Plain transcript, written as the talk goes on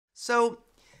So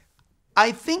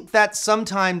I think that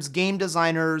sometimes game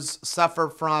designers suffer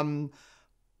from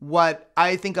what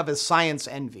I think of as science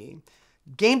envy.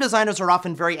 Game designers are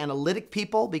often very analytic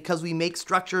people because we make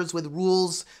structures with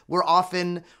rules. We're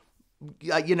often,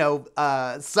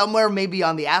 somewhere maybe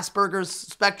on the Asperger's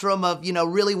spectrum of,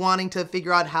 really wanting to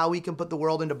figure out how we can put the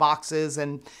world into boxes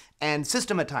and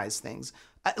systematize things.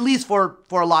 At least for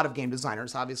a lot of game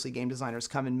designers. Obviously, game designers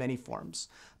come in many forms.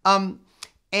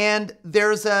 And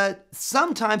there's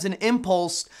sometimes an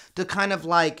impulse to kind of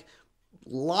like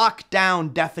lock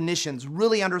down definitions,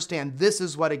 really understand this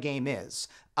is what a game is.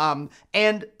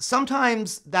 And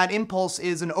sometimes that impulse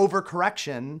is an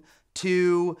overcorrection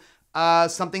to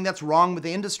something that's wrong with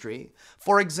the industry.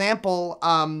 For example,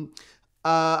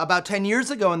 about 10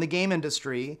 years ago in the game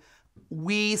industry,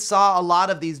 we saw a lot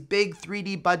of these big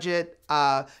 3D budget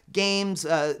games,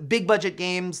 big budget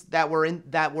games that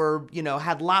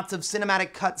had lots of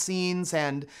cinematic cutscenes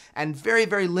and very,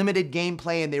 very limited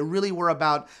gameplay, and they really were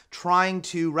about trying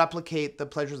to replicate the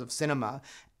pleasures of cinema.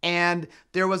 And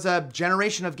there was a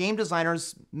generation of game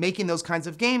designers making those kinds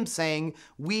of games saying,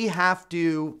 we have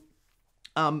to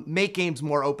make games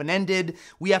more open-ended.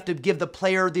 We have to give the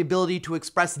player the ability to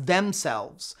express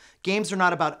themselves. Games are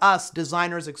not about us,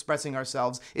 designers, expressing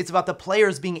ourselves. It's about the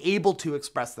players being able to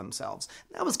express themselves.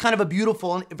 That was kind of a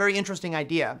beautiful and very interesting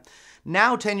idea.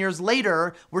 Now, 10 years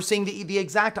later, we're seeing the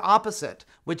exact opposite,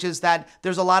 which is that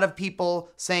there's a lot of people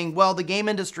saying, well, the game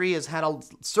industry has had a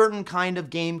certain kind of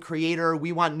game creator.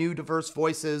 We want new, diverse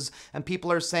voices. And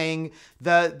people are saying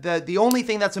the only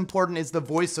thing that's important is the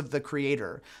voice of the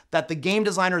creator, that the game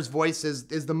designer's voice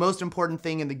is the most important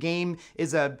thing, and the game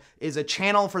is a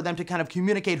channel for them to kind of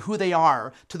communicate who they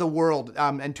are to the world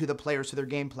and to the players, to their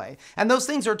gameplay. And those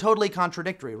things are totally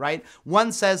contradictory, right?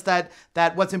 One says that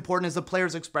what's important is the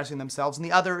players expressing themselves, and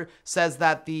the other says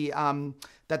that the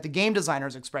game designer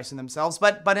is expressing themselves.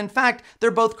 But in fact,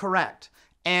 they're both correct.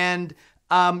 And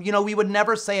we would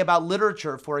never say about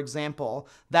literature, for example,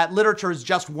 that literature is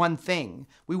just one thing.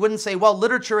 We wouldn't say, well,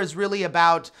 literature is really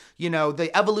about,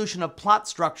 the evolution of plot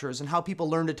structures and how people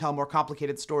learn to tell more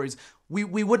complicated stories.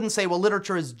 We wouldn't say, well,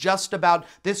 literature is just about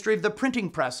the history of the printing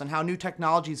press and how new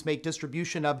technologies make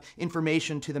distribution of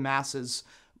information to the masses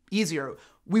easier.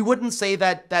 We wouldn't say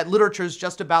that literature is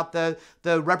just about the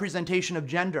representation of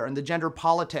gender and the gender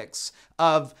politics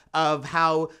of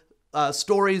how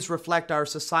stories reflect our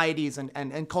societies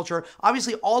and culture.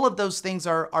 Obviously, all of those things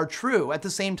are true at the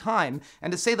same time.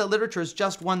 And to say that literature is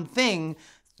just one thing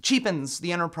cheapens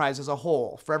the enterprise as a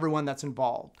whole for everyone that's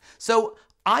involved. So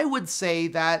I would say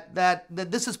that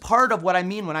this is part of what I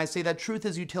mean when I say that truth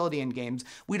is utility in games.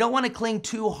 We don't want to cling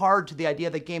too hard to the idea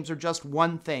that games are just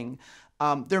one thing.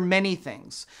 There are many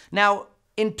things. Now,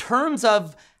 in terms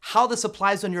of how this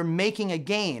applies when you're making a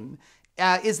game,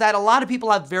 is that a lot of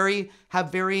people have very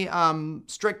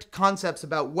strict concepts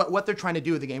about what they're trying to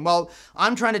do with the game. Well,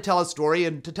 I'm trying to tell a story,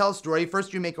 and to tell a story,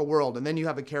 first you make a world, and then you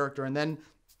have a character, and then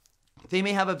they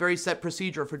may have a very set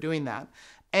procedure for doing that.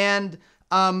 And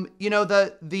the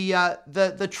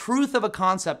truth of a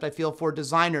concept, I feel, for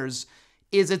designers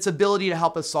is its ability to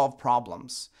help us solve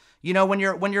problems. When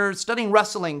you're studying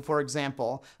wrestling, for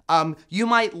example, you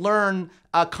might learn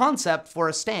a concept for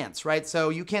a stance, right? So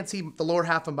you can't see the lower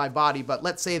half of my body, but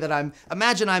let's say that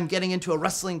imagine I'm getting into a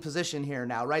wrestling position here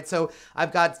now, right? So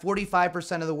I've got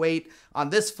 45% of the weight on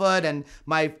this foot, and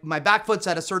my back foot's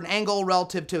at a certain angle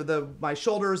relative to my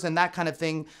shoulders and that kind of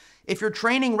thing. If you're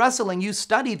training wrestling, you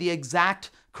study the exact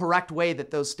correct way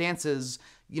that those stances,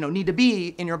 need to be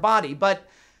in your body. But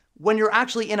when you're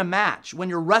actually in a match, when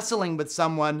you're wrestling with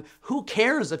someone, who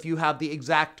cares if you have the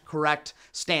exact correct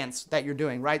stance that you're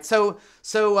doing, right? So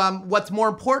what's more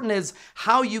important is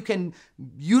how you can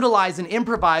utilize and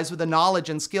improvise with the knowledge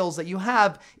and skills that you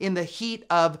have in the heat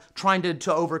of trying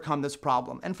to overcome this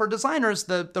problem. And for designers,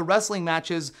 the wrestling match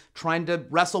is trying to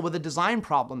wrestle with a design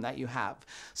problem that you have.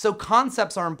 So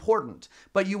concepts are important,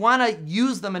 but you want to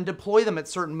use them and deploy them at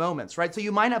certain moments, right? So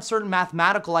you might have certain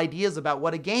mathematical ideas about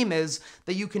what a game is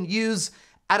that you can use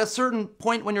at a certain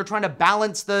point when you're trying to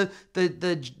balance the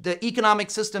economic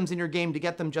systems in your game to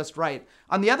get them just right.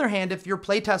 On the other hand, if your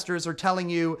playtesters are telling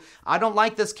you, I don't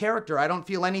like this character, I don't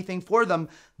feel anything for them,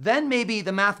 then maybe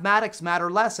the mathematics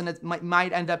matter less, and it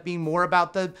might end up being more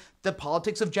about the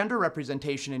politics of gender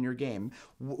representation in your game.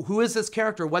 Who is this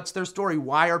character? What's their story?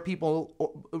 Why are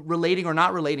people relating or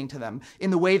not relating to them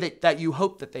in the way that you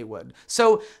hope that they would?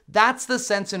 So that's the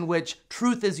sense in which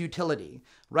truth is utility,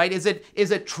 right? Is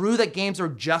it true that games are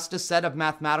just a set of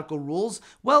mathematical rules?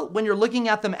 Well, when you're looking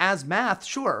at them as math,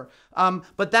 sure.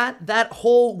 But that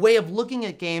whole way of looking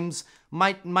at games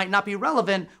might not be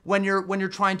relevant when you're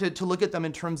trying to look at them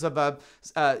in terms of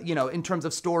in terms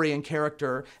of story and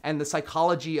character and the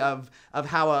psychology of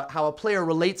how a player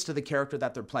relates to the character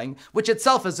that they're playing, which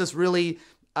itself is this really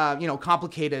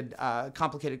complicated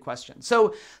question.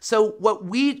 So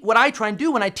what I try and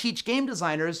do when I teach game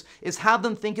designers is have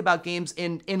them think about games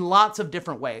in lots of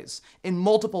different ways, in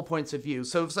multiple points of view.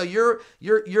 So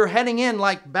you're heading in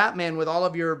like Batman with all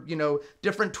of your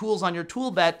different tools on your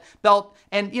tool belt,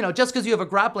 and just because you have a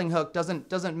grappling hook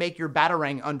doesn't make your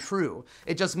batarang untrue.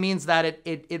 It just means that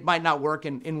it might not work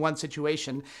in one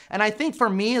situation. And I think for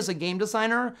me as a game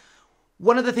designer,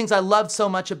 one of the things I love so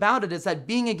much about it is that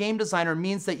being a game designer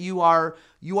means that you are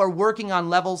working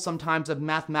on levels sometimes of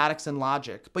mathematics and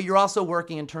logic, but you're also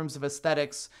working in terms of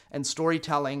aesthetics and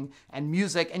storytelling and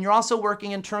music, and you're also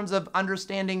working in terms of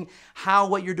understanding how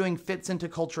what you're doing fits into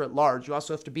culture at large. You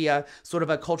also have to be a sort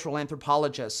of a cultural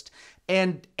anthropologist.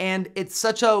 And it's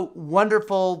such a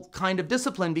wonderful kind of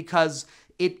discipline because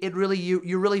it really,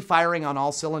 you're really firing on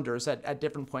all cylinders at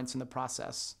different points in the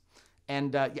process.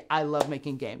 And I love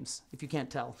making games, if you can't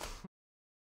tell.